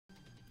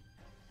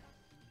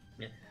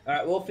Yeah. All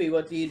right, Wolfie,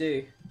 what do you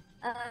do?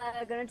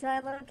 Gonna try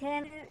a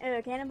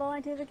little cannonball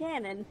into the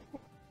cannon,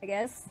 I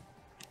guess.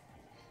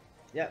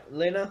 Yeah,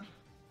 Luna,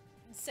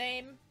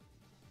 Same.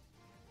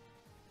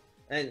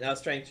 and our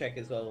strength check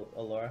as well,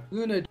 Laura.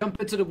 Luna,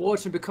 jump into the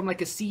water and become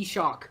like a sea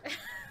shark.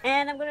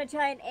 And I'm gonna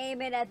try and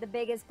aim it at the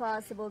biggest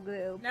possible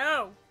group.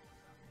 No.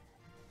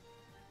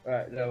 All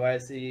right, no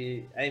worries. So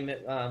you aim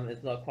it.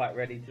 It's not quite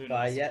ready to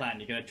fire yet. Plan.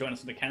 You're gonna join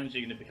us on the cannons. Or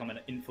you're gonna become an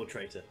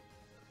infiltrator.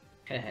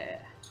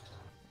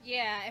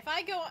 Yeah, if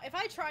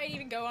I try and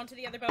even go onto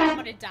the other boat, I'm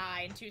gonna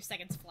die in 2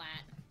 seconds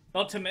flat.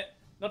 Not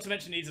to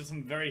mention these are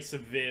some very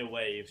severe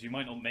waves. You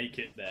might not make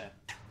it there.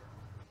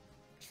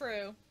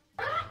 True.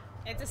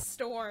 It's a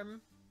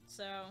storm,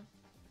 so.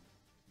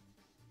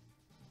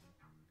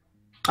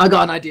 I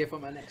got an idea for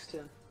my next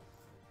turn.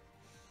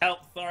 Help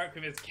Thoric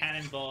with his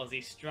cannonballs.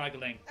 He's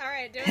struggling. All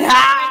right,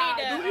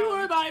 Don't you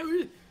worry about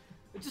it.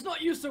 I'm just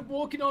not used to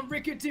walking on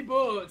rickety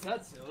boats.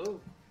 That's all.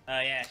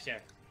 Yeah, sure.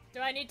 Do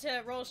I need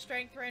to roll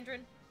strength,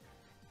 Rendrin?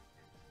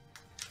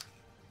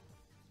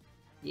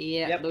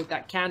 Yeah, Yep. load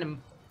that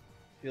cannon.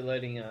 You're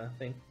loading a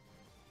thing.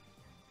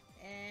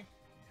 Eh.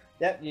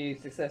 Yep, you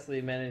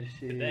successfully managed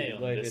to Today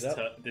on load it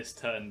up. this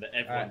turn that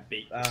everyone Alright,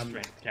 beat the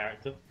strength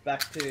character.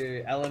 Back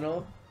to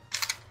Eleanor.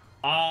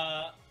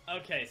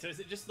 Okay, so is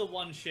it just the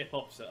one ship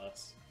opposite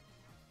us?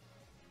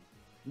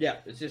 Yeah,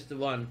 it's just the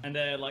one. And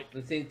they're like...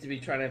 It seems to be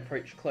trying to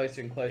approach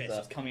closer and closer. Okay, so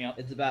it's coming up.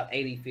 It's about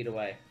 80 feet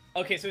away.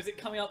 Okay, so is it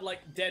coming up like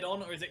dead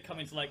on, or is it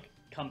coming to like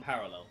come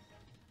parallel?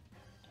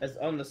 It's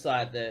on the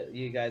side that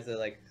you guys are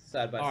like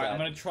side by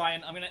Alright,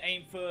 side. I'm gonna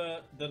aim for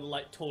the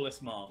like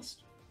tallest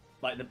mast.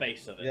 Like the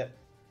base of it. Yep.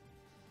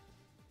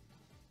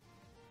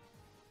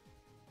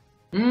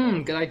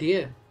 Good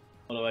idea.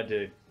 What do I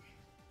do?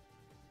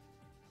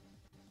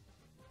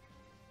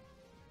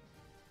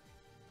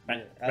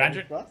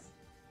 Randrin? Plus?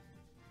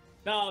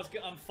 No,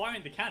 I'm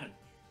firing the cannon.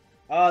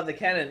 Oh, the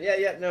cannon.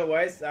 Yeah, no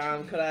worries.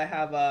 Could I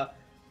have a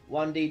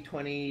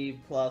 1d20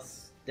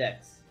 plus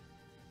dex?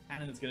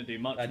 Cannon's gonna do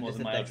much more Just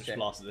than a my dex Eldritch check.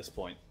 Blast at this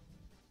point.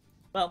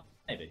 Well,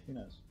 maybe. Who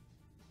knows?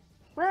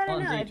 Well, I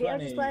don't know. If you 1d20.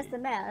 just blast the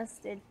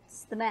mast,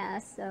 it's the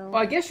mast, so.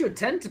 Well, I guess your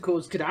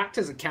tentacles could act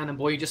as a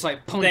cannonball. You just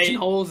like punching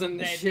holes in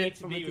the They ship need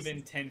to from be a within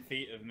distance. 10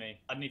 feet of me.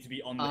 I'd need to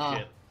be on the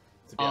ship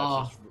to be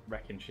able to just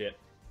wrecking shit.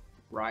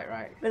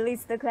 Right.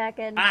 Release the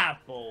Kraken. Ah,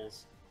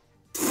 balls.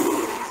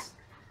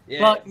 Yeah,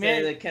 Fuck, so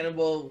man. the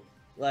cannonball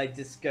like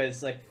just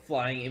goes like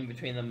flying in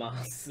between the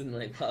masts and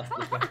like past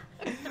the back.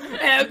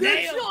 Yeah, good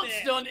Nailed shot,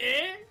 it. stunt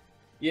here.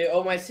 You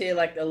almost hear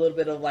like a little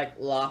bit of like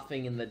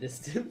laughing in the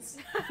distance.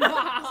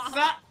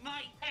 Suck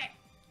my head.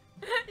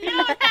 You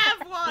don't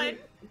have one.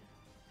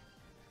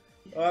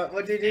 Alright,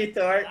 what do you do,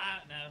 Thor? I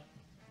don't know.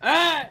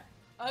 Alright,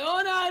 I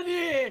got an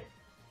idea.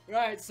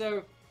 Right,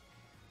 so,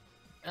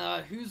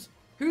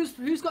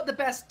 who's got the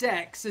best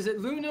dex? Is it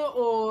Luna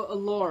or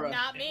Alora?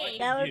 Not me.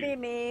 That would be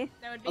me.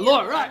 That would be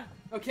Alora, right?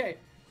 Okay.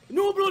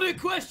 No bloody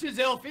questions,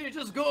 Elfie.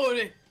 Just go with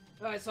it.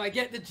 Alright, so I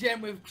get the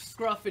gem with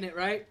Scruff in it,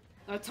 right?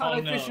 I tie Oh, my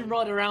no. fishing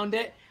rod around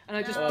it, and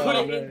I just Oh, put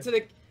it no. into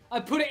the. I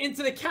put it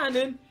into the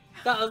cannon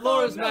that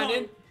Alora's no.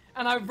 manning,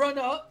 and I run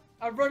up.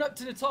 I run up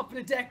to the top of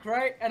the deck,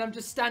 right? And I'm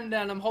just standing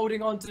there, and I'm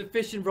holding on to the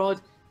fishing rod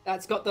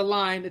that's got the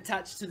line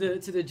attached to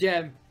the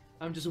gem.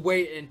 I'm just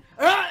waiting.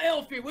 Alright,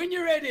 Elfie, when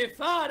you're ready,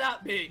 fire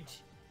that bitch.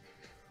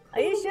 Are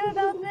you sure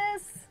about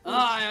this?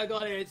 Aye, I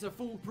got it. It's a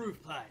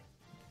foolproof play.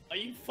 Are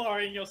you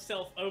firing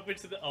yourself over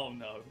to the... Oh,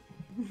 no.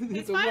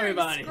 He's Don't worry firing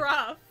about it.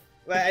 Scruff.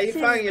 Wait, are you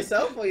firing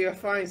yourself or you're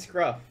firing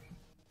Scruff?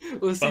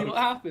 We'll see Both. what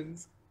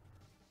happens.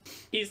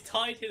 He's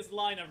tied his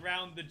line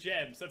around the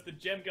gem, so if the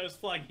gem goes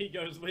flying, he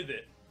goes with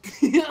it.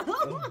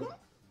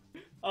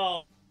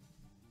 Oh.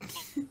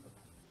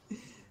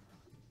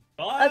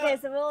 Okay,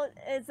 so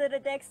is it a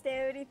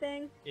dexterity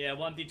thing? Yeah,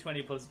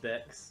 1d20 plus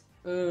dex.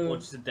 Or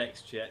just a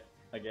dex check,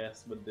 I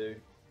guess, would do.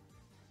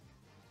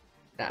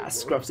 Nah,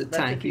 Scruff's a That's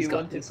tank. if He's you got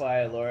want to this.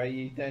 fire, Laura,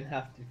 you don't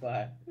have to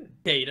fire.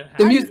 Yeah, you don't have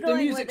The, I'm mu- just the going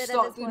music with it at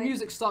stopped. this The point.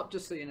 music stopped.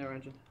 Just so you know,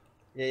 Angel.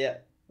 Yeah,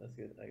 that's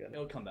good. I got it.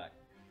 It'll come back.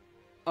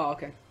 Oh,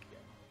 okay.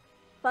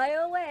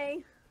 Fire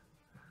away.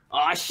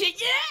 Oh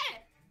shit!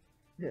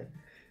 Yeah.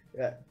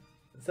 Yeah.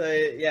 So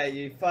yeah,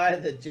 you fire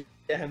the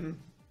gem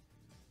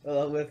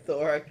along with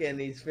Thoric and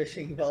his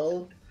fishing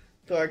pole.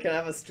 Thoric can I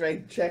have a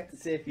strength check to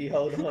see if you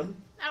hold on.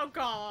 Oh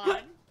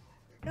god.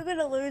 You're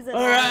gonna lose it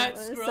Alright,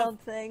 or Scruff.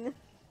 something.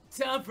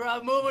 Time for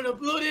a moment of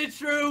bloody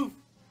truth.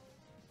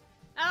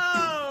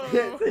 Oh.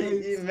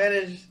 You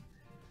manage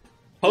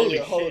Holy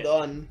to hold shit.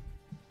 on,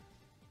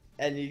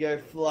 and you go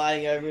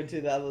flying over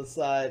to the other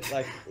side.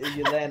 Like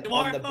you land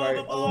on the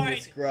boat along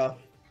with Scruff.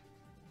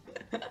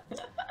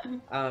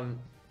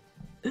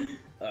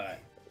 Alright,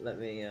 let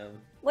me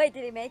Wait,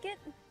 did he make it?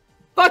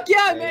 Fuck yeah,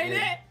 I Very made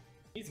good. it!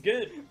 He's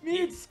good.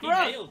 Me and He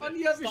Scruff nailed on it.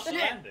 the other Stop ship.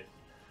 landing.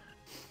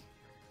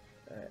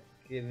 alright,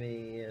 give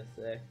me a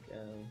sec.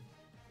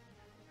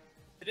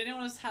 Did any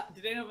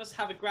of us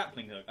have a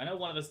grappling hook? I know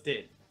one of us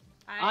did.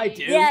 I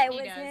do. Yeah, it He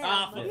was does. him.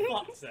 Ah,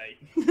 for fuck's sake.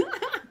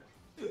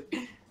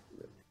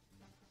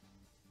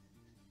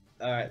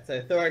 Alright,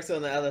 so Thoric's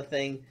on the other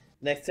thing.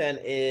 Next turn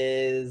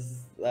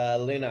is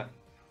Luna.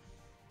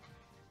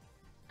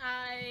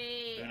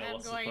 I Don't know am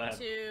what's the going plan.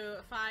 to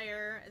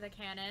fire the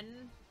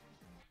cannon.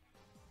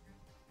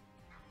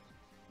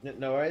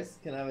 No worries.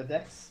 Can I have a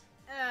dex?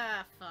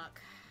 Ah,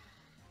 fuck.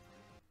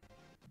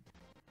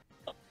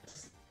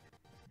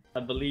 I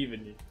believe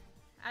in you.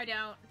 I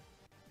don't.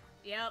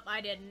 Yep,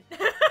 I didn't.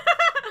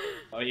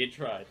 Oh, you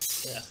tried.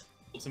 Yeah.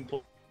 What's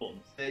important?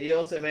 You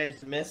also managed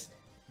to miss.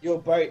 Your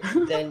boat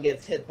then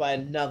gets hit by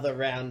another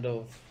round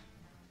of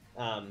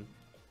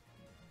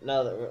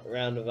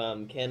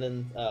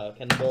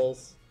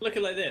cannonballs. Look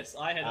at like this.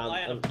 I had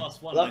a and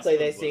 +1. Luckily,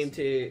 they seem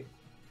to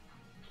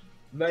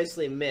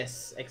mostly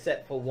miss,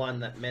 except for one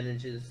that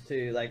manages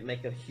to like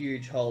make a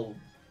huge hole.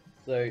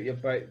 So your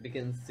boat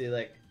begins to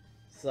like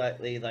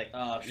slightly like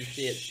Oh you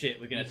see it. shit!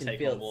 We're gonna You can take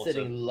feel on it water.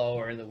 sitting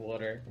lower in the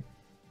water.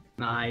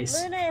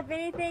 Nice. Luna, if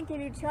anything,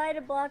 can you try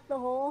to block the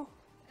hole?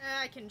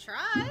 I can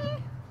try.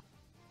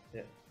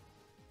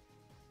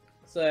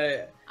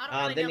 So I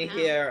don't really then know you how.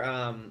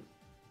 hear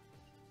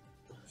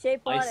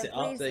Shape I water, sit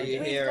up, please. so you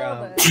please hear, go um,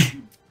 over.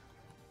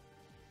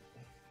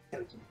 No,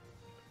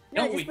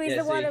 No, just we- squeeze yeah,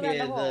 the so water you around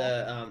hear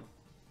the hole.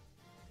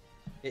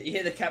 you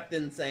hear the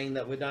captain saying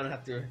that we don't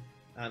have to.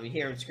 You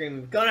hear him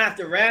screaming, "We're gonna have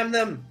to ram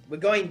them. We're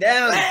going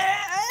down."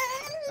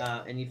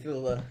 And you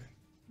feel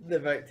the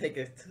boat take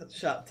a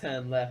sharp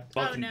turn left.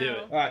 Oh, Fucking no. do it.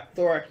 All right,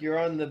 Thorak, you're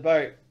on the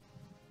boat.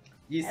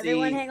 You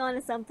Everyone see. hang on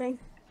to something.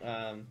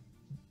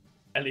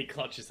 Ellie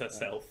clutches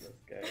herself. Let's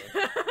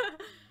go.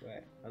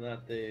 Right, I'm gonna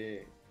have to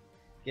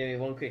give me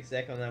one quick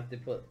sec. I'm gonna have to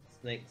put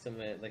Snake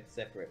somewhere like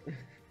separate.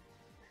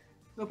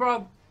 No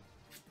problem.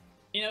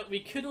 You know, we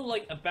could all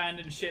like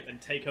abandon ship and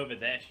take over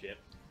their ship.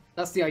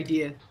 That's the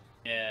idea.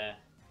 Yeah.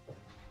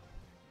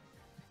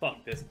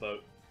 Fuck this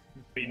boat.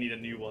 We need a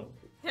new one.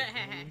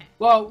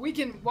 Well, we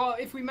can. Well,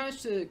 if we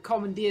manage to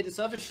commandeer this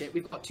other ship,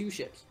 we've got 2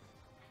 ships,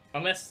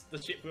 Unless the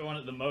ship we're on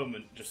at the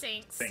moment just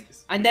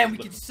Sinks. and then we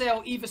could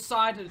sail either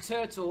side of the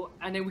turtle,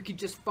 and then we could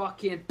just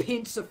fucking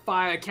pincer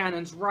fire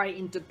cannons right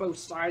into both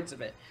sides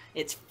of it.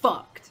 It's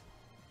fucked.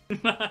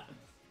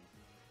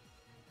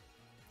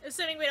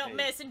 Assuming we don't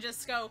miss and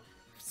just go.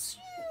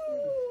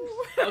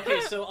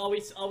 Okay, so are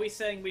we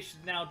saying we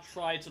should now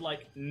try to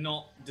like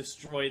not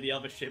destroy the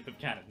other ship of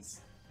cannons?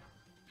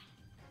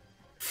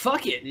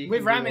 Fuck it. You We're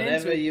can do ramming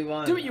whatever into it. you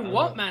want. Do what you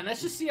want, man.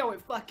 Let's just see how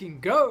it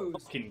fucking goes.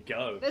 Fucking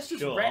go. Let's just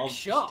sure, wreck I'll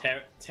shop.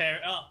 Tear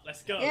it up.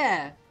 Let's go.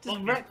 Yeah, just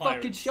Fuck wreck these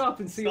fucking pirates. shop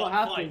and see Start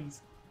what fight.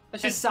 happens.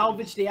 Let's just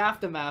salvage the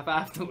aftermath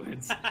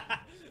afterwards.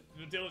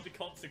 We'll deal with the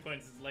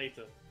consequences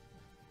later.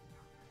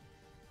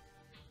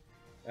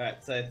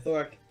 Alright, so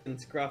Thorak and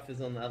Scruff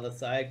is on the other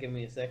side. Give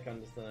me a sec. I'm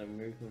just gonna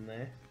move them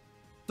there.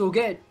 It's all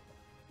good.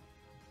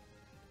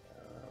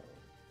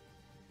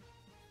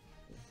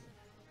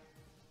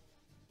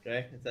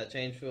 Okay, is that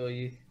change for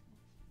you?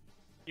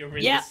 You're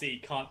in Yeah. the sea.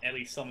 Can't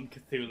Ellie summon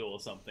Cthulhu or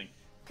something?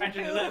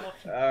 Imagine that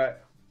option. Alright,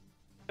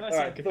 Can I summon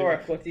alright, Cthulhu?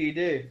 Thorak, what do you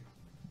do?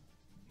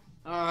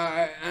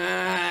 Alright.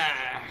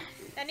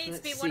 That needs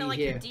to be Let's one of see like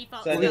here. your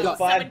default. So we there's got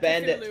 5 summon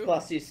bandits, Cthulhu.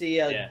 plus you see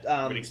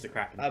Yeah, release the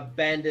Kraken. a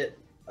bandit,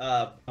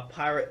 a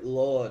pirate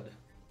lord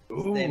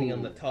standing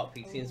on the top.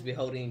 He seems to be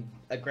holding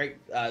a great,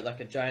 like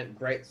a giant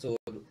greatsword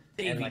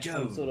and like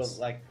some sort of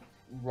like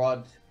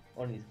rod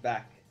on his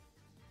back.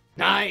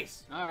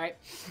 Nice. Alright.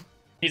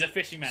 He's a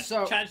fishing man.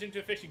 So- Challenge him to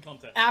a fishing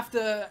contest.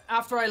 After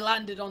I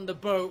landed on the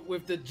boat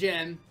with the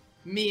gem,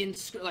 me and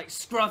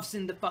Scruff's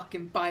in the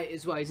fucking bite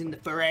as well. He's in the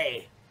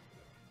foray.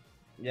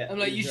 Yeah, I'm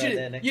like, you he's right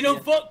there should, next you to done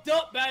fucked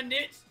up,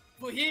 bandits.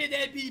 For here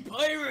there be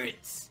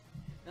pirates.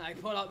 And I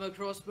pull out my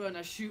crossbow and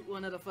I shoot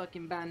one of the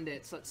fucking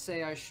bandits. Let's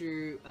say I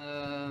shoot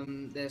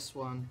this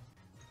one.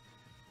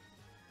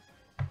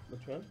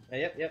 Which one? Oh,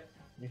 yep.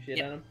 You shoot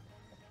Yep. at him.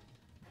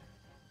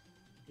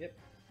 Yep.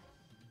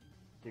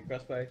 Do your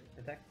crossbow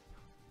attack.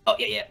 Oh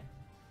yeah.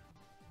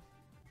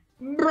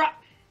 Bruh.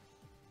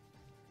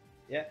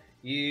 Yeah.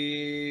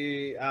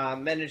 You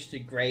managed to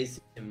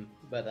graze him,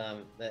 but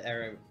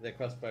the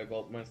crossbow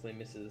bolt mostly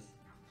misses.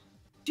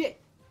 Shit.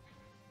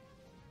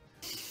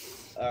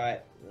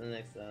 Alright, the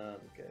next go.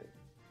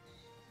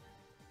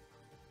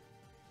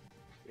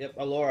 Yep,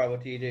 Alora,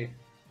 what do you do?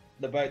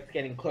 The boat's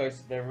getting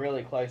close, they're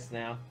really close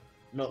now.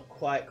 Not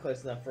quite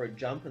close enough for a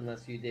jump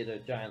unless you did a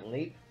giant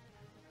leap.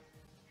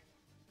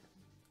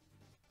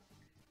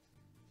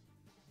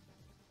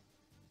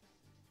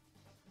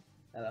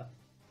 Hello?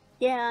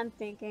 Yeah, I'm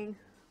thinking.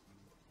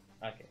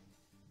 Okay.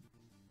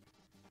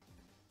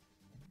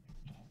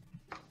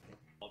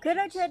 Could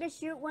I try to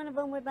shoot one of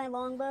them with my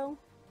longbow?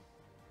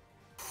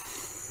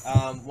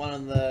 One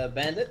of the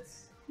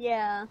bandits?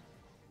 Yeah.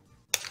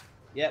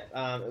 Yep,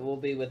 it will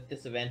be with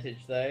disadvantage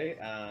though,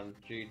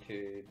 due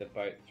to the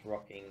boat's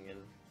rocking and...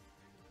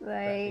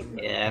 Right.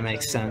 Yeah,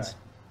 makes sense.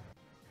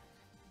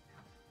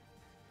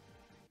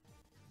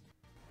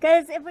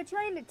 Because if we're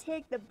trying to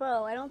take the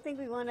bow, I don't think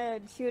we want to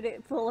shoot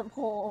it full of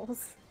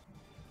holes.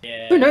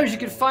 Yeah. Who knows? You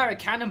could fire a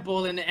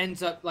cannonball and it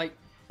ends up like,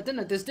 I don't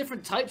know. There's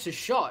different types of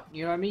shot.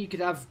 You know what I mean? You could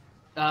have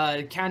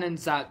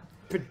cannons that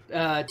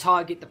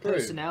target the True.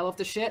 personnel of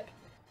the ship.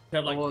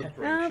 Have like Or-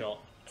 peppering shot.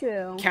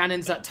 True.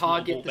 cannons that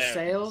target the bearings.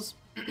 sails,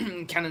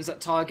 cannons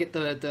that target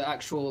the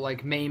actual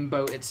like main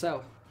boat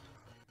itself.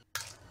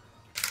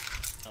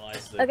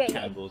 Nice, the Okay.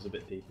 cannonball's a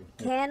bit deeper.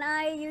 Can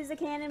I use a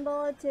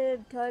cannonball to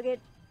target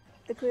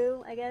the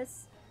crew, I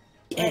guess?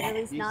 Or at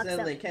least You knock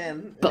certainly some...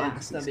 can. Blast.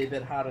 It's gonna be a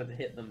bit harder to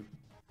hit them.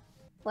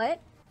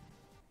 What?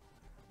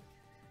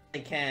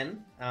 They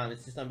can.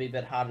 It's just gonna be a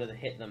bit harder to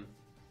hit them.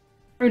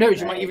 Who knows?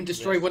 You might Right. even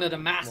destroy Yes. one of the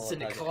masts Smaller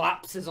and it target.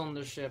 collapses on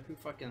the ship. Who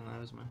fucking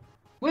knows, man?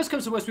 Worst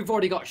comes to worst, we've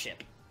already got a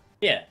ship.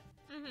 Yeah.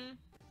 Mm-hmm.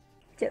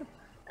 Two.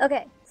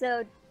 Okay,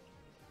 so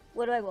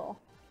what do I roll?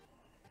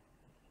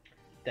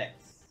 Dex.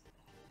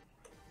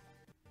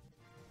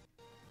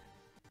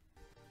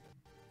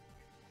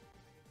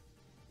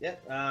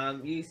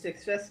 Yep. You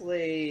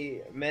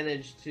successfully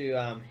managed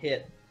to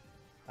hit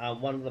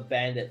one of the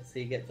bandits.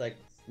 He gets like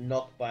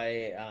knocked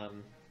by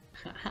one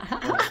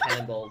of the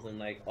cannonballs and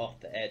like off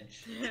the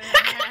edge.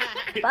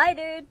 Bye,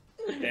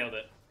 dude. Nailed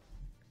it.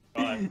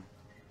 Bye.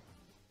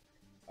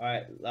 All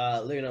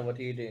right, Luna, what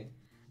do you do?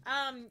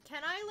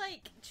 Can I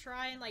like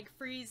try and like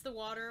freeze the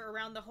water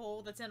around the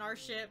hole that's in our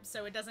ship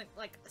so it doesn't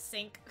like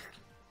sink?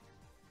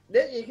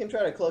 Yeah, you can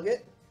try to clog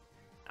it.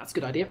 That's a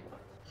good idea.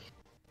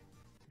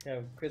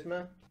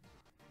 Chrisma.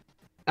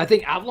 I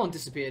think Avalon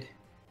disappeared.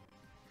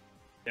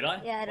 Did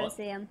I? Yeah, I don't What?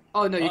 see him.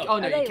 Oh no! Oh.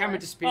 No, there your you camera are.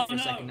 disappeared Oh, for a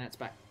no. second. Now it's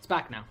back. It's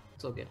back now.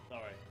 It's all good.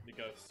 Sorry, the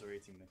ghosts are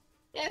eating me.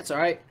 Yeah, it's all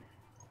right.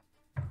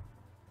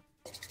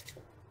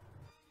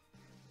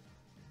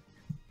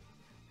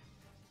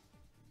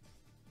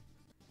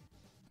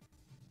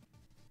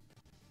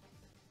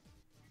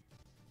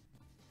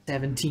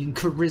 "17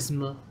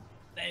 charisma."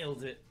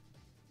 Nailed it.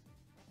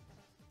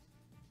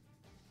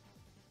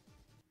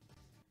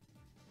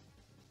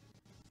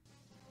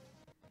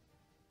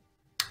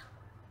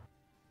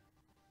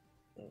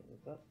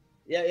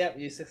 Yeah,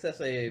 you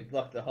successfully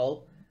blocked the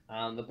hole.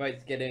 The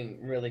boat's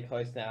getting really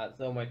close now. It's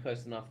almost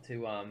close enough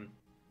to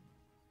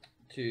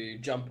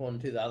jump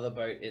onto the other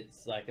boat.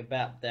 It's like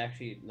about, they're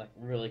actually like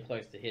really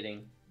close to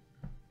hitting.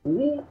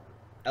 Ooh.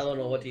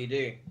 Eleanor, what do you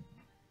do?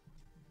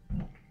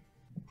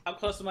 How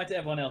close am I to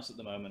everyone else at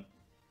the moment?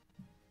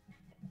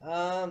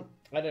 I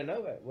don't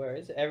know. Where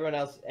is it?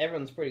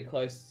 Everyone's pretty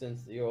close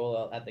since you're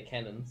all at the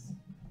cannons.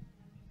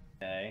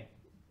 Okay.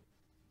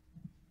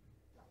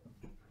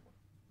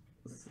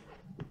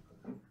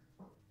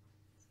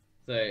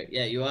 So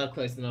yeah, you are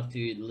close enough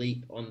to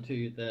leap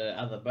onto the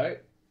other boat,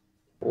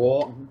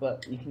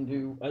 but you can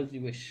do as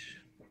you wish,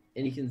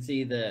 and you can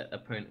see the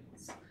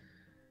opponents,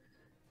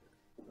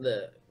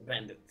 the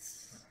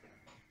bandits.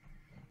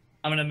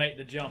 I'm gonna make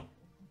the jump.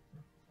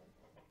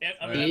 Yep,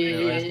 I'm gonna Alright,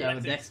 make let's an have a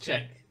athletics dex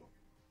check.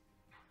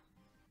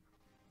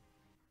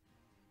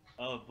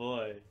 Oh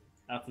boy.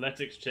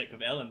 Athletics check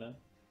with Eleanor.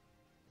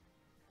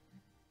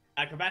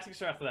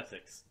 Acrobatics or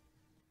athletics?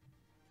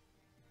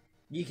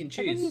 You can I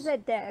think he choose.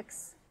 said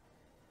Dex.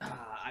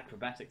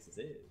 Acrobatics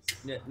it is.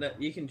 Yeah, no,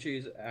 you can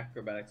choose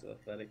acrobatics or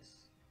athletics.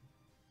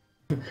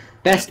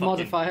 Best fucking-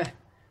 modifier.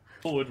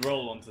 Forward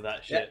roll onto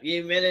that Yeah, shit.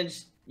 you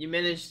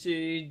managed to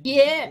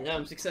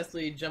Yeah.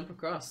 successfully jump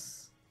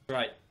across.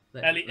 Right.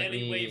 Let Ellie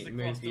me waves across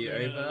move the you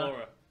moon and over.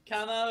 Laura.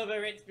 Come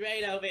over, it's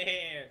great over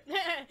here.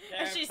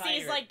 And she They're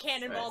sees like pirates.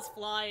 cannonballs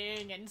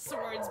flying and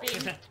swords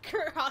being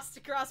crossed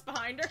across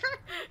behind her.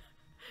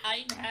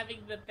 I'm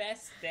having the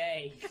best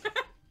day.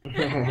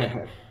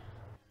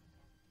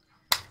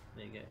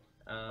 There you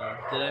go.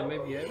 Did I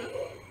move you over?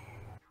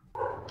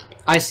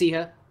 I see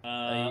her.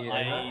 Are you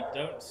I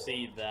don't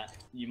see that.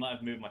 You might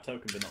have moved my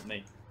token, but not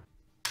me.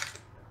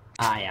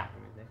 Ah, yeah.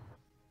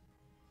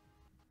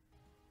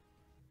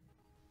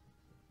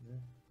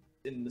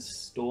 In the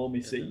stormy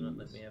Does it sea. not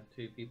let me have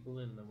two people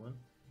in the one?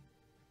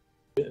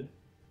 Good.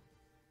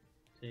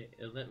 See,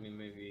 it'll let me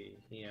move you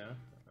here.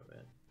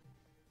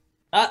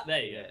 Ah,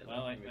 there you Yeah, go.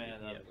 Well, let wait, me move you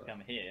I'll here, but-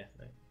 come here.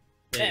 There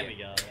There you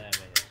we go. There we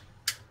go.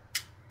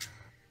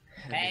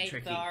 That'd be Hey,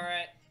 tricky.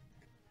 Thora.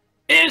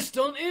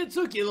 Instant! It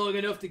took you long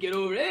enough to get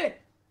over here.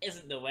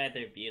 Isn't the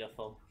weather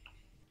beautiful?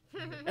 Ah,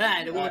 the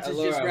Alright, water's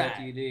Alora, just what do right.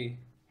 you do?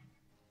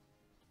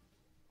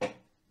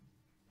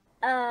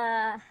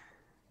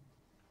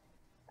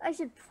 I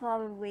should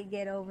probably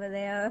get over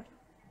there.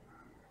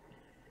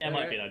 That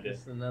might be an idea.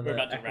 Just We're another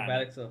about to ram.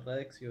 acrobatics or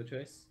athletics, your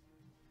choice.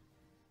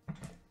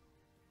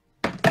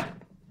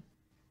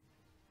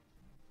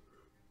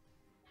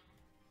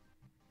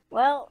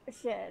 Well,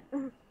 shit.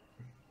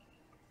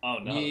 Oh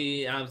no.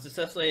 You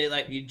successfully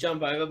you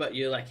jump over, but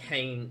you're like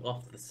hanging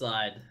off the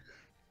side.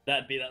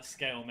 That'd be that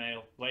scale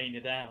mail weighing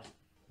you down.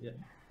 Yeah.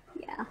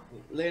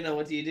 Luna,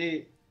 what do you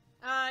do?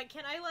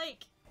 Can I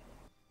like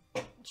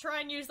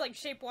try and use like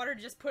shape water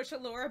to just push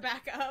Allura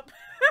back up?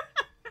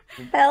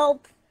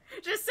 Help!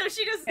 Just so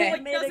she doesn't Hey,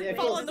 like doesn't yeah,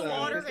 fall of in the course,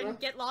 water Christopher. and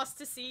get lost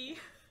to sea.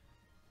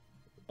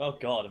 Oh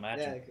god,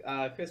 imagine.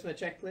 Yeah, Christmas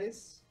check,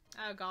 please.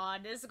 Oh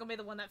god, this is gonna be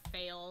the one that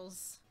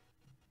fails.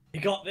 You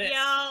got this.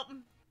 Yup.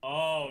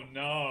 Oh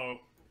no.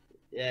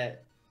 Yeah,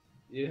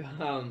 you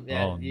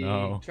Oh, you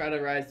no. try to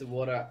raise the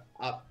water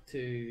up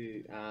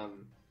to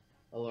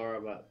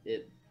Alora, but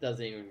it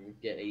doesn't even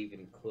get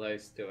even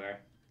close to her.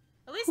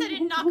 At least I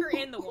didn't knock her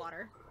in the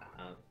water.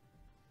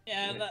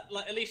 Yeah, that,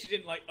 like, at least you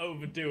didn't like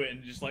overdo it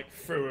and just like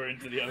threw her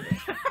into the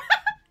ocean.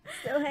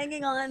 Still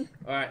hanging on.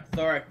 Alright,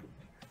 Thoric,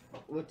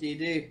 what do you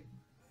do?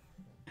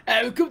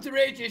 We come to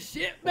raid your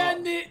ship,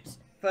 bandits!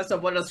 First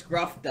off, what does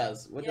Scruff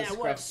does? What does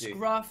what Scruff do?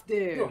 Scruff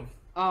do?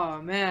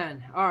 Oh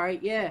man,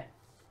 alright, yeah.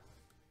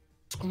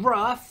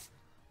 Scruff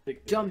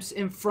jumps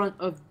in front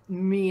of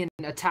me and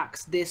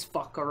attacks this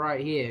fucker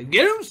right here.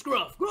 Get him,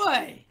 Scruff! Go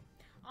away!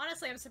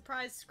 Honestly, I'm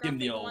surprised Give him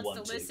the Scruffy old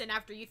wants to 1-2. listen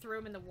after you threw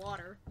him in the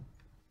water.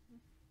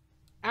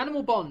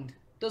 Animal Bond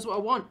does what I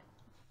want.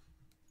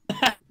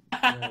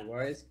 No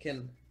worries.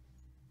 Can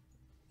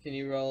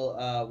you roll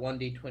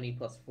 1d20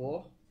 plus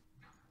 4?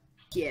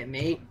 Yeah,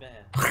 mate. Not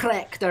bad.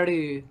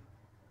 Crack-daroo.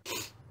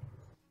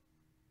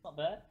 Not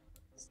bad.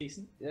 It's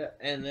decent. Yeah,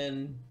 and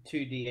then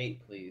 2d8,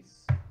 please.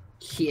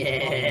 Yeah,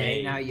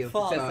 Okay, now you're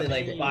fuck. Especially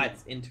like fucking-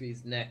 bites into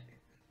his neck.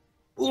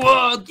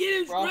 Whoa,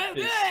 get him, Scruff Scruff!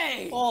 is-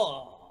 Hey!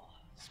 Oh,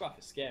 Scruff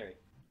is scary.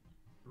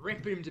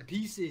 Rip him to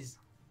pieces.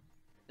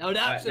 Now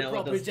that's Alright, now a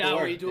what proper does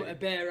Jowie Thoric to do? a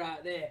bear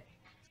right there.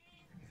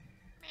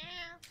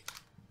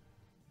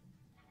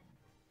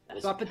 That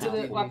is What happened to the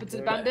powerful. what happened to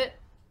the Alright. bandit?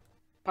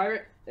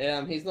 Pirate?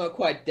 He's not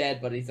quite dead,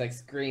 but he's like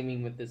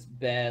screaming with this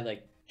bear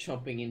like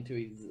chomping into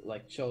his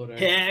like shoulder.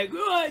 Yeah, go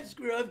on,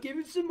 Scruff, give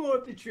him some more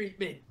of the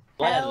treatment.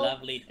 What a Help.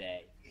 lovely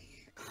day.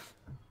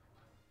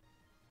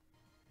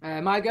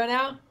 Am I go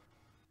now?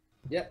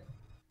 Yep.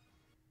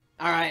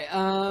 Alright,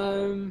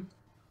 I'll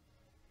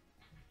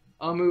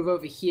move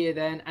over here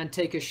then and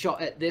take a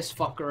shot at this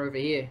fucker over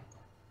here.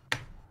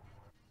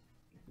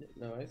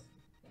 No worries.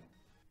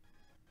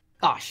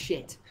 Oh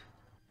shit.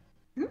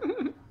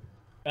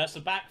 That's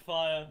a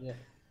backfire. Yeah.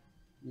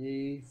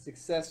 You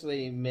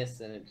successfully miss,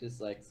 and it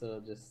just like sort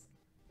of just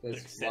goes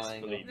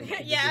flying Successfully off.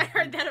 miss. Yeah, I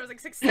heard that. It was like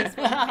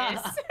successful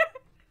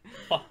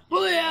miss.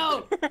 Bloody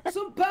hell!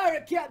 Some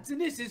pirate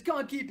captainesses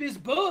can't keep his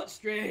boat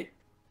straight.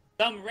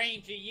 Some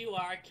ranger you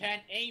are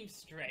can't aim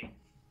straight.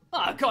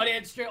 Oh, I can't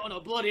aim straight on a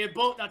bloody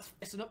boat that's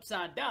facing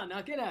upside down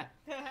now, can I?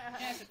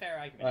 That's a fair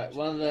argument. Alright,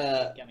 one of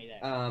the Got me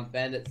there.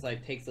 bandits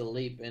like takes a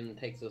leap and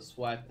takes a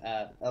swipe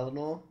at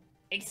Eleanor.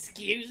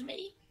 Excuse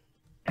me?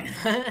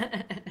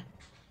 I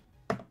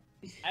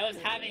was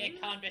having a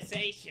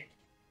conversation.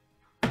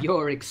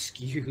 You're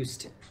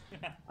excused.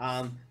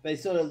 But he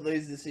sort of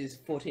loses his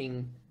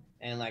footing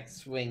and like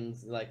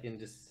swings like and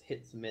just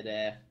hits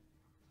midair.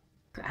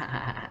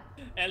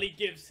 Ellie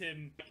gives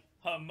him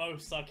her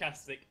most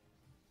sarcastic.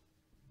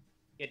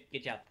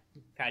 Good job.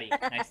 Proud of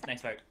you.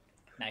 Nice work.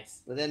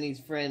 Nice. But then his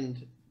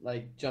friend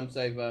like jumps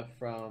over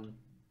from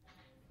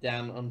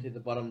down onto the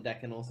bottom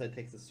deck and also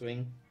takes a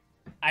swing.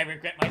 I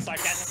regret my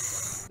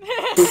sarcasm.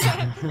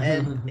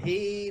 And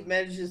he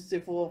manages to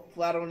fall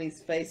flat on his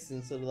face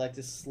and sort of like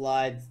just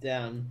slides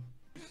down.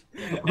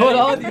 What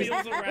are Ellie these?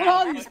 wheels What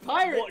around, are these like,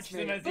 pirates, watches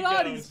him mate? as he What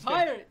are goes. these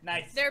pirates?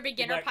 Nice. They're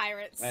beginner Good work.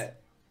 pirates. Right.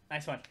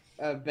 Nice one.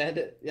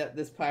 Bandit, yeah,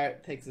 this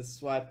pirate takes a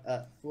swipe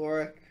at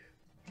Thoric.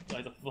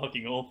 Guys are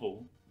fucking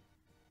awful.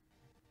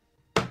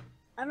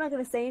 I'm not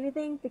gonna say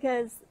anything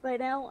because right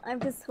now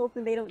I'm just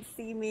hoping they don't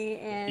see me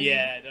and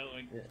Yeah,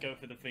 don't Yeah. go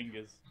for the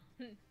fingers.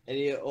 And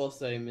he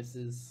also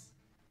misses.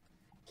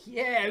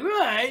 Yeah,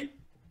 right.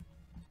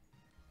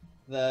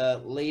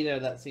 The leader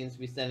that seems to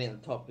be standing at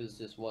the top is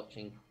just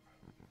watching.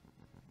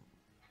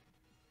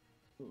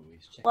 Ooh,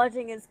 he's checking.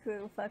 watching his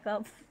crew fuck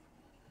up.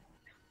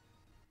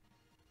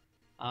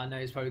 Oh no,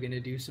 he's probably gonna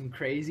do some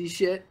crazy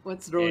shit.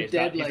 What's throw Yeah,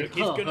 dead he's like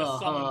he's huh, gonna huh,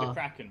 summon huh. the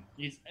Kraken.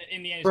 He's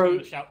in the end. He's Bro,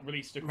 gonna shout,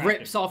 "Release the Kraken!"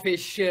 Rips off his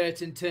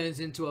shirt and turns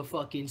into a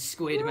fucking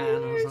squid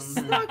man or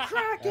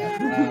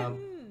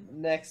something.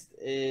 Next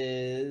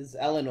is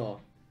Eleanor.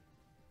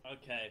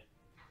 Okay.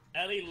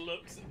 Ellie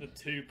looks at the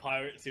two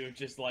pirates who have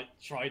just like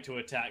tried to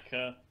attack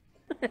her,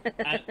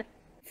 and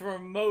for a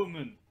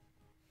moment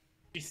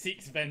she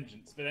seeks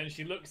vengeance, but then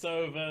she looks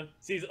over,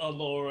 sees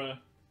Allura,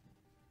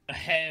 a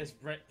hair's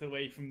breadth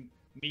away from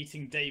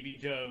meeting Davy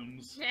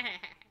Jones,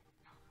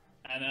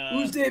 and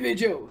Who's Davy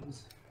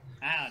Jones?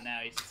 I don't know,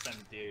 he's just some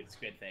dude,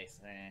 squid face.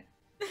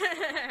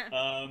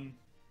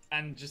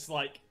 And just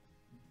like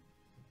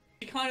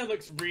she kind of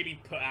looks really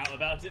put out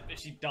about it, but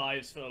she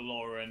dives for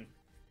Allura and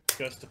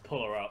goes to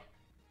pull her up.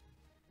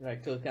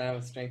 Right, cool. Can I have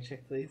a strength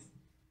check, please?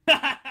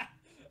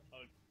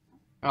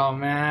 Oh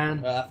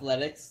man.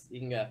 Athletics. You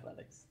can go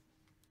athletics.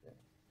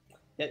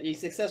 Yeah, you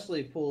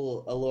successfully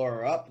pull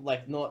Allura up,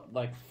 like not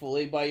like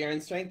fully by your own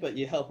strength, but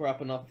you help her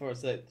up enough for her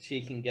so that she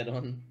can get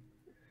on.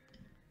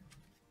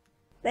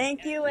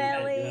 Thank you, Yeah,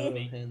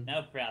 Ellie.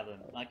 No problem.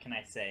 What can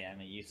I say? I'm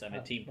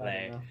a team I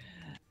player. don't know.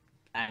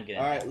 I'm good.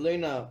 All right,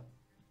 Luna.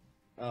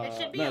 It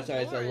should be no,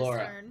 sorry, it's Laura's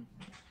Allura. turn.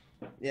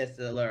 Yes,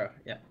 Allura.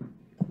 Yeah.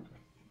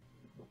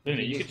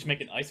 Luna, you could just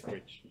make an ice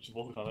bridge. Just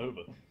walk on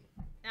over.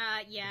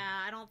 Yeah,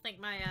 I don't think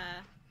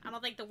I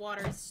don't think the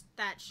water's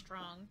that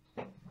strong.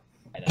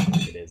 I don't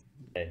think it is.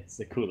 It's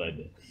a cool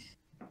idea.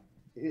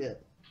 Yeah.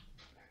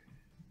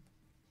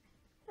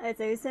 Alright,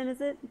 so whose turn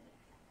is it?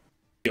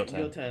 Your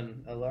Your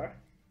turn, Allura.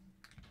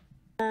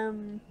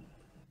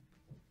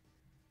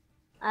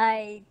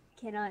 I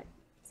cannot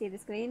see the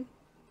screen,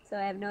 so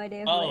I have no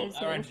idea who it Oh, is.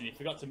 who. Orange, you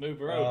forgot to move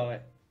her Oh, over. wait.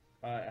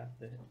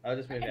 I'll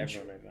just move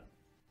everyone over.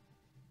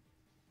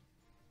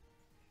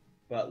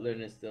 But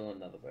Luna's still on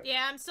another boat.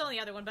 Yeah, I'm still on the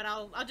other one, but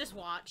I'll just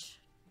watch.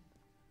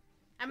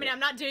 I mean, I'm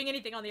not doing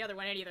anything on the other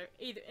one either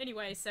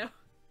anyway, so.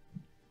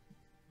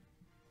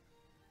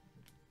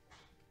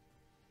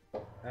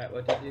 Alright,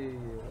 what did you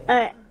do?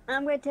 Alright,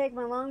 I'm gonna take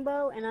my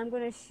longbow and I'm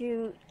gonna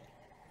shoot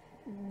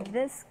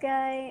this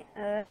guy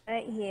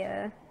right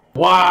here.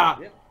 Wow.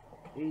 Yep.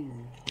 Easy.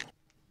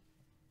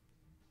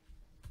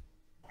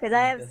 Because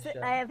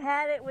I have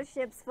had it with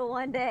ships for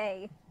one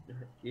day.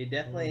 You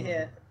definitely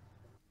hit.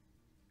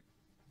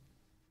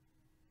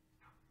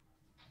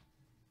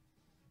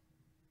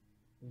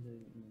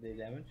 The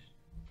damage?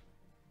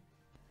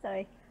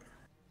 Sorry.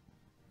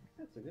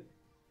 That's so good.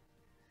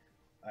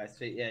 Alright,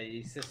 sweet. Yeah,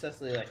 you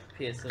successfully like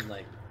pierce him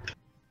like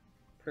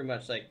pretty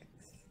much like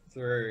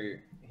through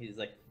his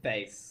like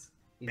face.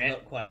 He's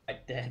not quite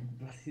dead,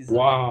 but he's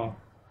wow.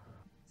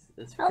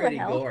 It's How the pretty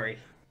hell? gory.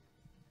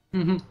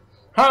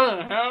 How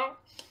the hell?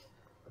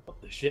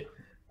 What the shit?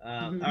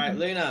 Alright,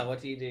 Luna,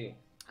 what do you do?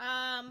 Still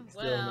on the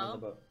Well,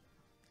 boat.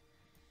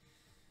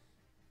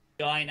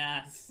 Join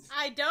us.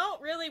 I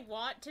don't really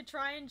want to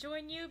try and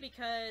join you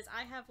because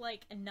I have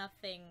like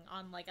nothing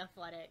on like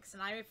athletics,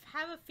 and I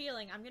have a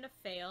feeling I'm gonna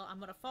fail. I'm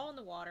gonna fall in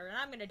the water, and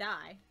I'm gonna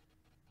die.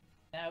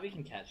 Now we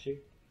can catch you.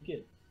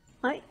 Good.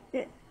 What?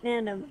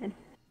 No, man.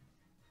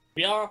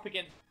 We are up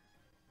against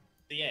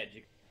the edge.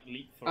 You can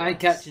leap for I ain't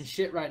us. catching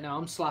shit right now.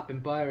 I'm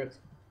slapping pirates.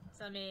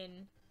 So I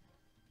mean,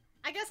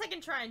 I guess I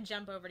can try and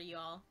jump over to you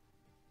all.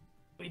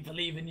 We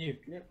believe in you.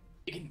 Yep.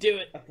 You can do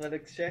it.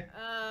 Athletics check.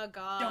 Oh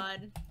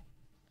God.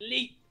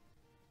 Leap.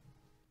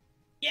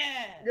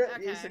 Yeah. Yeah,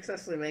 you Okay.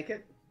 successfully make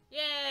it.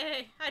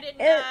 Yay! I didn't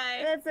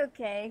die. That's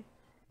okay.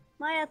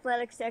 My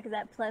athletics check is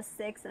at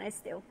 +6 and I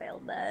still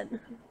failed that.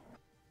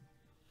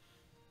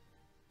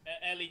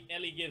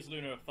 Ellie gives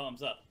Luna a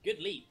thumbs up. Good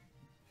leap.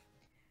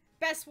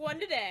 Best one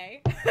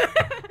today.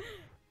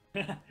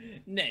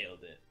 Nailed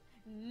it.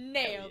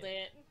 Nailed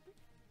it.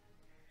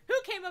 Who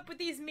came up with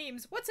these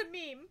memes? What's a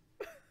meme?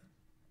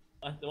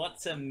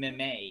 What's a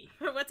meme?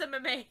 What's a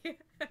meme?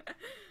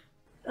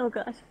 Oh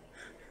gosh.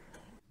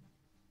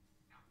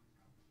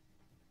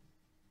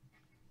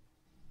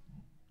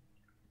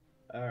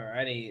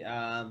 Alrighty,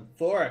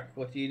 Thoric,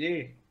 what do you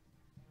do?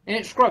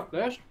 Ain't Scruff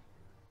this.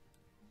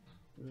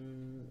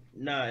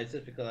 No, it's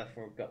just because I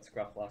forgot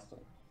Scruff last time.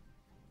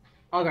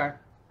 Okay.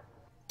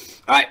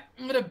 Alright,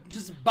 I'm gonna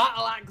just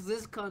battle axe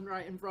this cunt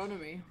right in front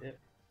of me. Yep.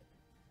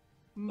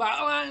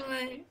 Battle axe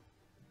me.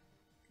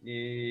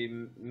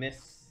 You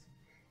miss.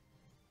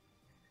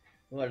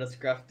 What does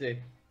Scruff do?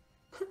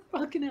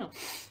 Fucking hell.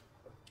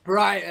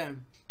 Right,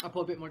 I'll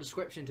put a bit more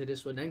description to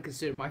this one then,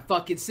 consider my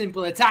fucking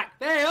simple attack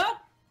there.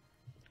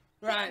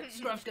 Right,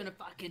 Scruff's gonna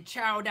fucking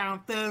chow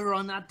down further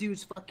on that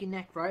dude's fucking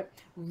neck, right?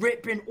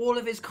 Ripping all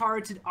of his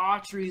carotid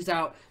arteries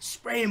out,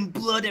 spraying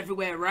blood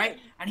everywhere, right?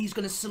 And he's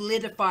gonna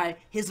solidify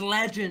his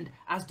legend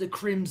as the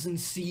Crimson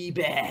Sea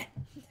Bear.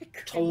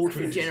 Told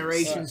for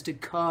generations to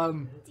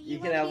come. You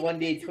can have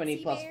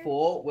 1d20 plus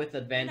 4 with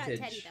Teddy,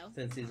 advantage, though.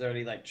 since he's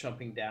already like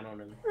chomping down on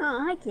him.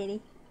 Oh, hi,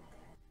 kitty.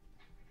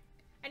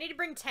 I need to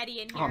bring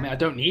Teddy in here. Oh man, I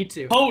don't need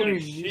to. Holy Don't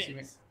need to, shit.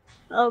 man.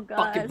 Oh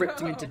god. Fucking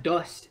ripped him into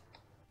dust.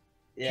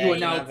 Yeah, You are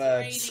you now have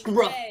a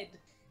Scruff.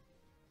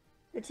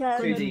 The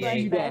childhood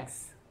 2d8.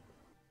 flashbacks.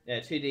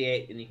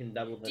 2d8, and you can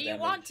double the Do you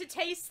damage. want to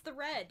taste the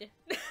red?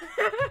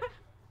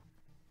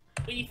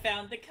 We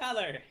found the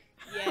color.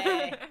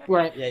 Yay.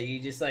 Right. Yeah, you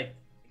just like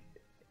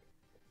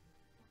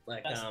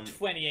That's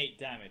 28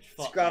 damage.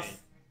 Fuck Scruff. me.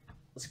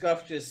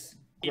 Scruff just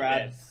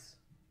Yeah.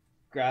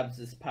 grabs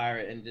this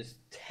pirate and just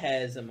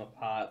tears him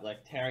apart,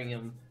 like tearing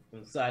him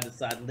from side to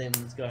side,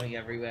 limbs going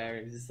everywhere.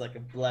 It's just like a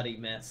bloody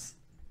mess.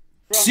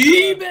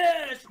 Sea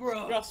Bear,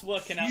 Scruff! Scruff's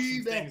working out some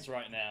Sea-Bear. things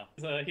right now.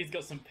 So he's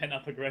got some pent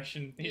up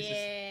aggression. He's just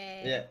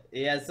Yeah. Yeah,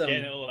 he has some.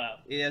 getting it all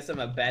out. He has some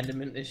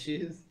abandonment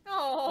issues.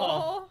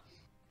 Oh.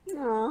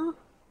 Aww.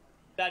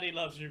 Daddy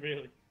loves you,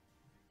 really.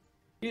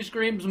 He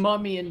screams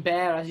mummy and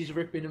bear as he's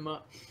ripping him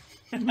up.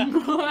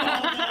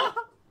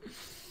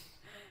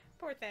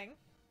 Poor thing.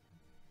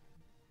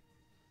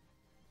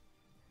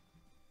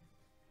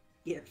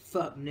 Get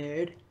fucked,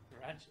 nerd.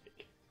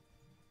 Tragic.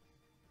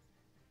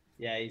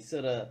 Yeah, he's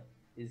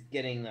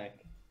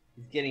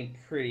getting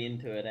pretty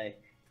into it, eh?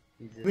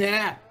 He's just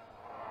Yeah.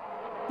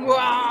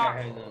 Wow.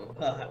 tearing them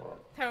apart.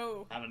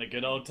 Oh. Having a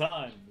good old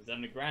time. He's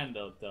having a grand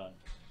old time.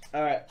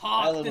 Alright,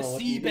 Hark Eleanor, the what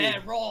do sea you do?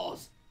 bear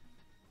roars.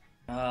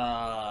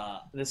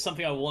 There's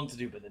something I want to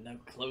do, but they're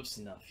not close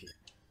enough yet.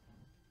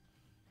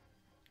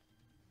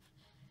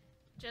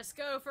 Just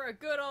go for a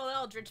good old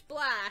Eldritch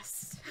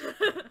Blast.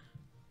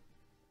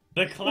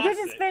 The We could classic.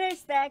 just finish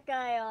that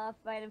guy off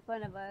right in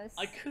front of us.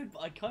 I could,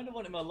 but I kind of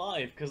want him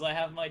alive because I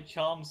have my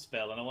charm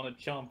spell and I want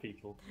to charm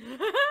people.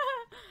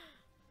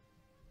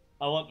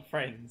 I want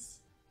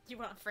friends. You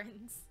want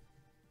friends?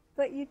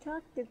 But you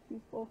talk to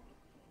people.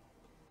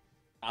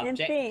 And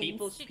Object things.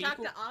 people. She People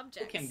talked to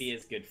objects. can be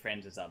as good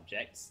friends as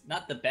objects.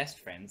 Not the best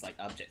friends like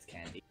objects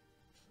can be.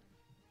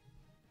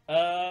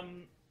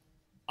 I'm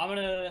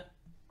gonna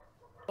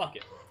fuck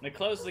it. I'm gonna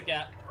close the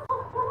gap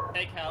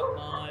take out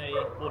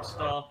my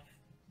quarterstaff.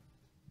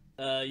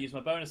 Use my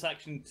bonus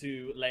action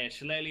to lay a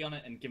shillelagh on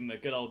it and give him a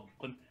good old.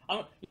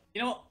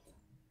 You know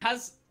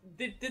what?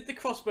 Did the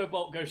crossbow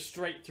bolt go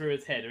straight through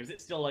his head, or is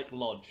it still like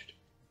lodged?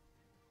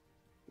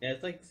 Yeah,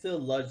 it's like still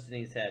lodged in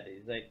his head.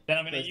 He's like. Then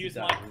I'm gonna close to use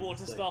my dying,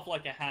 quarterstaff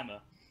like a hammer.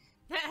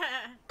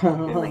 Oh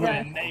my god.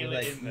 And nail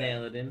it in there.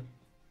 nail it in.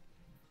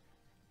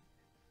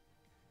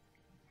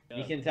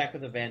 You can attack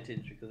with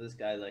advantage because this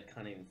guy like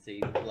can't even see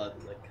the blood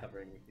like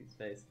covering his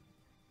face.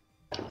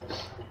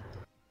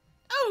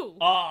 Oh!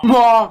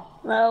 Oh!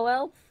 Oh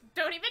well.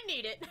 Don't even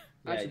need it.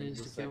 That's Yeah, an you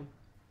insta just, kill.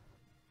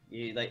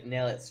 You like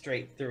nail it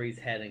straight through his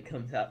head and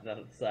comes out the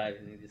other side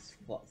and he just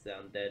flops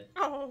down dead.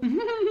 Oh.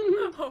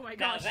 Oh my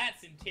Now gosh.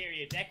 that's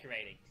interior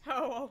decorating.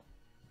 Oh.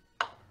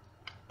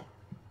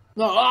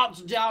 No,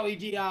 that's Joey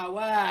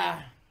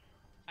DIY.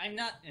 I'm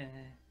not.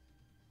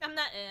 I'm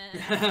not.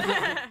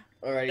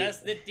 Alrighty.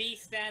 Does the D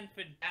stand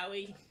for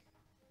Dowie?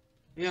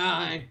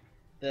 Yeah.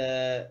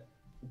 The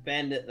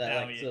bandit that Oh,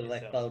 like yeah, sort of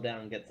like yourself. fell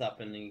down gets up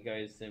and he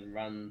goes and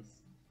runs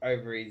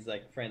over his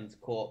like friend's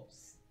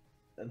corpse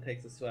and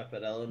takes a swipe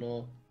at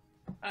Eleanor.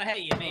 Oh, hey,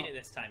 you made it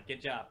this time.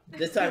 Good job.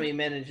 This time he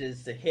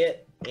manages to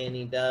hit and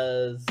he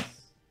does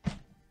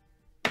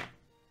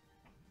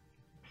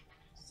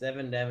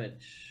 7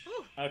 damage.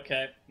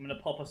 Okay, I'm gonna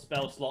pop a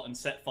spell slot and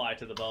set fire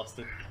to the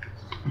bastard.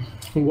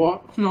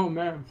 What? No,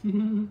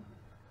 man.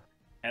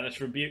 Hellish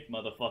rebuke,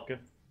 motherfucker.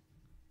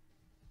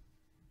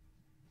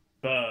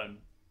 Burn.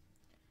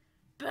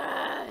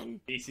 Burn.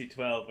 DC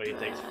 12, where he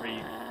takes 3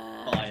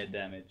 fire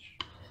damage.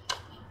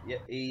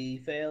 Yep, he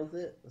fails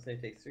it, so he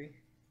takes 3.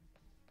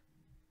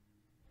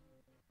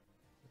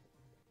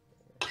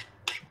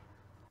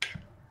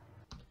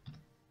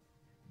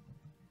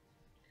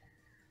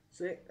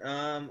 Sick.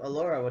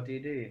 Alora, what do you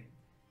do?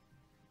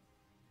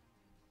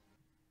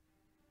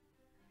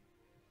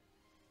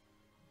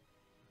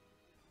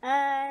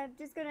 I'm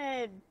just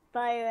gonna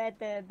fire at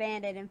the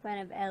bandit in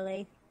front of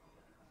Ellie.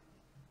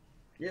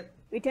 Yep.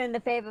 Return the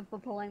favor for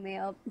pulling me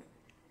up.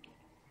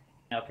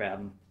 No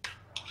problem.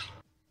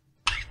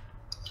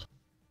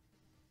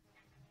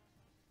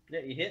 Yeah,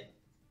 you hit.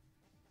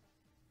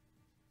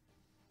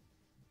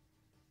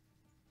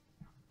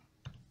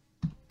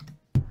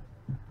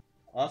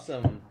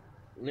 Awesome.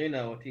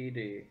 Luna, what do you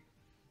do?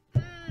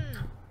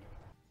 Hmm.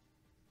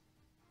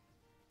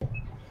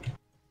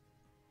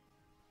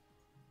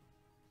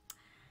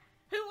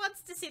 Who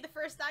wants to see the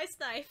first ice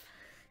knife?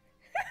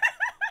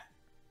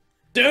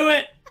 Do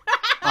it!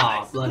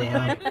 Oh, bloody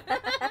hell.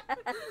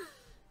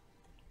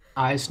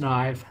 Ice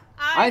knife.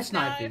 Ice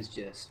knife is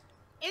just.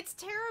 It's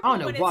terrible I don't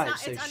know when why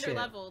it's it's not. so It's shit.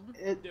 underleveled.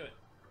 It, Do it.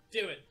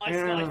 Do it. Ice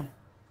yeah. knife.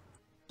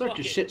 Such Fuck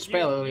a it. shit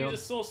spell use, early on.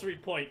 use a sorcery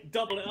point.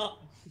 Double it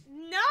up.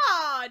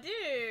 Nah,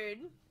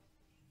 dude.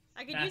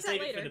 I could Nah, use that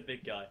save it for later. the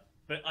big guy.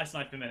 But ice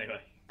knife him anyway.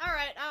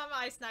 Alright,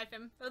 ice knife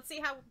him. Let's see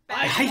how bad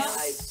Ice he knife. goes.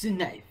 Ice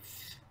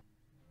knife.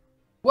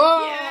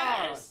 Whoa!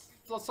 Yes!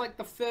 That's like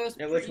the first.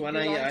 Yeah, which pretty one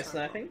good are you ice ice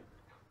knife. sniping?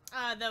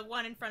 The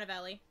one in front of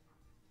Ellie.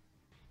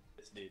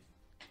 This dude.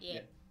 Yeah.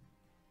 Yep.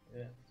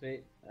 Yeah,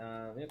 sweet.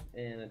 Yep,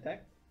 and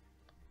attack.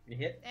 You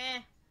hit.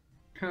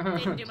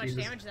 Didn't do much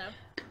Jesus. damage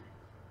though.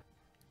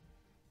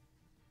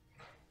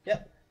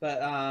 Yep,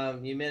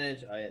 but you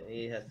manage. Oh yeah,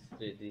 he has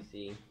to do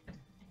DC.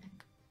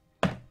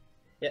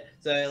 Yeah,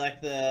 so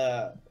like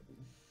the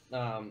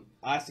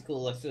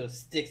icicle like sort of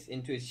sticks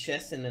into his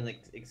chest and then like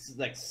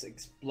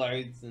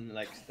explodes and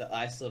like the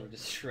ice sort of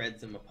just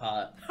shreds him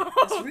apart.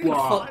 It's really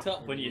Wow. fucked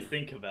up when you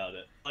think about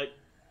it. Like,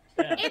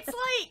 yeah. It's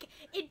like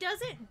it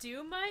doesn't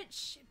do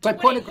much. It's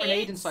like when putting a it grenade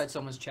hits, inside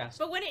someone's chest.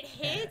 But when it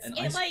hits, and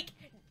it ice- like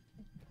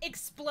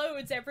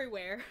explodes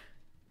everywhere.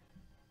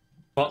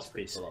 Fucks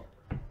people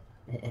up.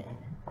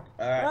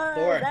 Alright, Whoa,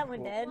 Thor. that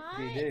one dead. What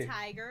do you What, do?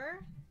 Tiger?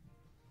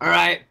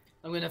 Alright,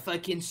 I'm gonna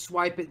fucking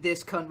swipe at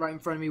this cunt right in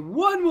front of me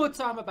one more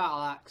time with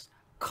battle axe.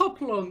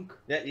 Kaplunk.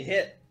 Yeah, you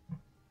hit.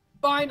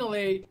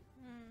 Finally,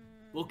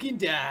 Hmm. fucking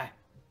die.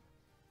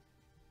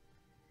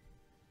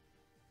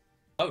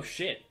 Oh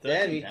shit.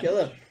 Damn, 13 you kill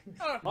him.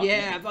 Fuck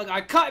Yeah, me. but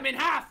I cut him in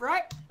half,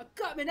 right? I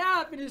cut him in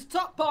half and his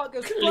top part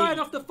goes flying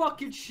off the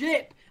fucking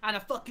ship. And a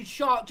fucking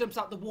shark jumps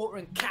out the water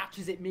and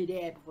catches it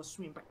mid-air before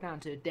swimming back down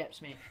to the depths,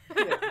 mate.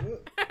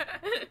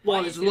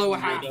 While his is this lower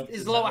weird half, up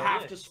his to lower that half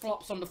idea? just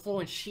flops on the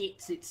floor and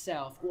shits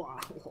itself. Wow.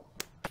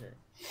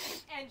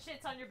 And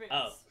shit's on your boots.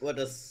 Oh. What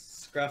does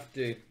Scruff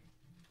do?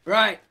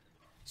 Right.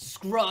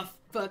 Scruff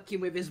fucking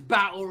with his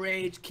battle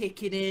rage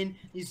kicking in.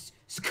 He's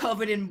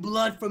covered in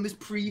blood from his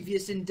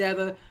previous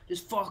endeavor.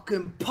 Just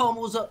fucking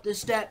pummels up the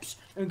steps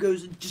and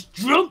goes and just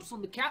jumps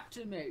on the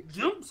captain, mate.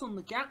 Jumps on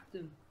the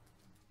captain.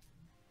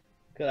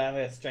 Could I have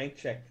a strength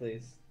check,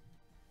 please?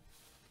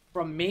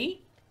 From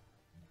me?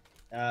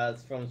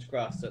 It's from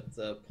Scruff, so it's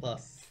a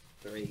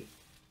 +3.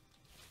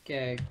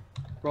 Okay.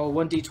 Roll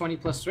 1d20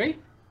 plus 3.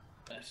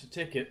 That's a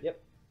ticket. Yep.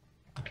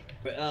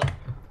 But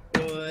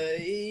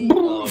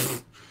oh,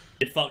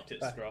 You fucked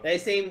it, Scruff. they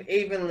seem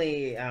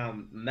evenly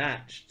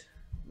matched.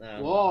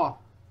 Whoa.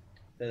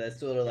 So they're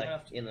sort of like Yeah.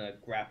 in a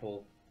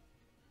grapple.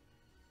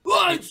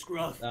 What,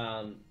 Scruff?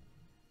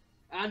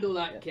 And all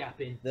that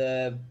capping.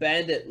 The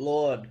bandit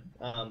lord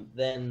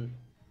then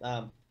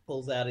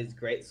pulls out his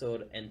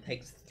greatsword and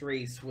takes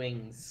 3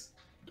 swings.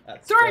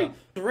 At Three! Scruff.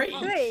 3.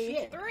 Three.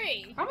 Shit.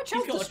 3. How much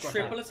He's health got does a Scruff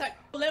triple have? attack.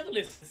 What level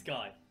is this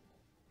guy?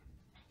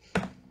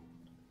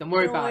 Don't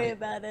worry Don't about worry it.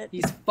 about it.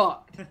 He's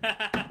fucked. Triple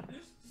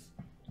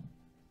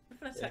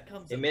attack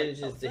comes He at,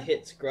 manages like, to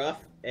hit Scruff,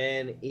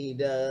 and he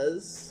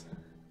does.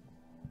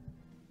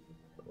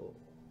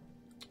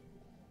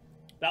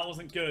 That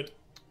wasn't good.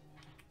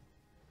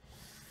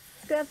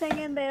 Scruff, hang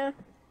in there.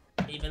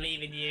 We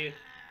believe in you.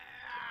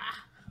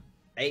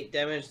 8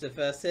 damage the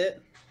first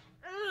hit.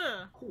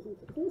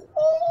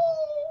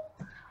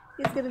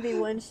 He's gonna be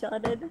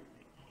one-shotted.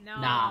 No.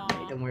 Nah,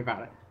 mate, don't worry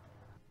about it.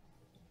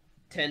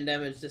 10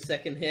 damage the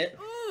second hit.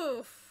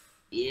 Oof.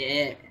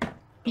 Yeah.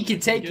 He can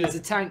take you Good. as a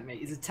tank, mate.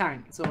 He's a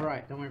tank. It's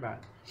alright. Don't worry about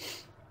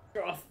it.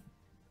 Scruff.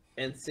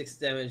 And 6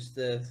 damage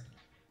the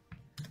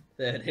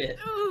third hit.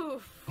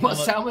 Oof.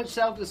 What's how much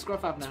health does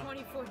Scruff have now?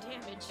 24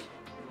 damage.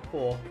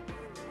 4.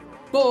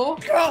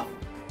 4? Scruff!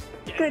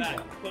 Get him Good.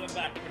 back. Pull him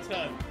back.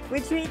 Return.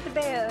 Retreat the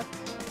bear.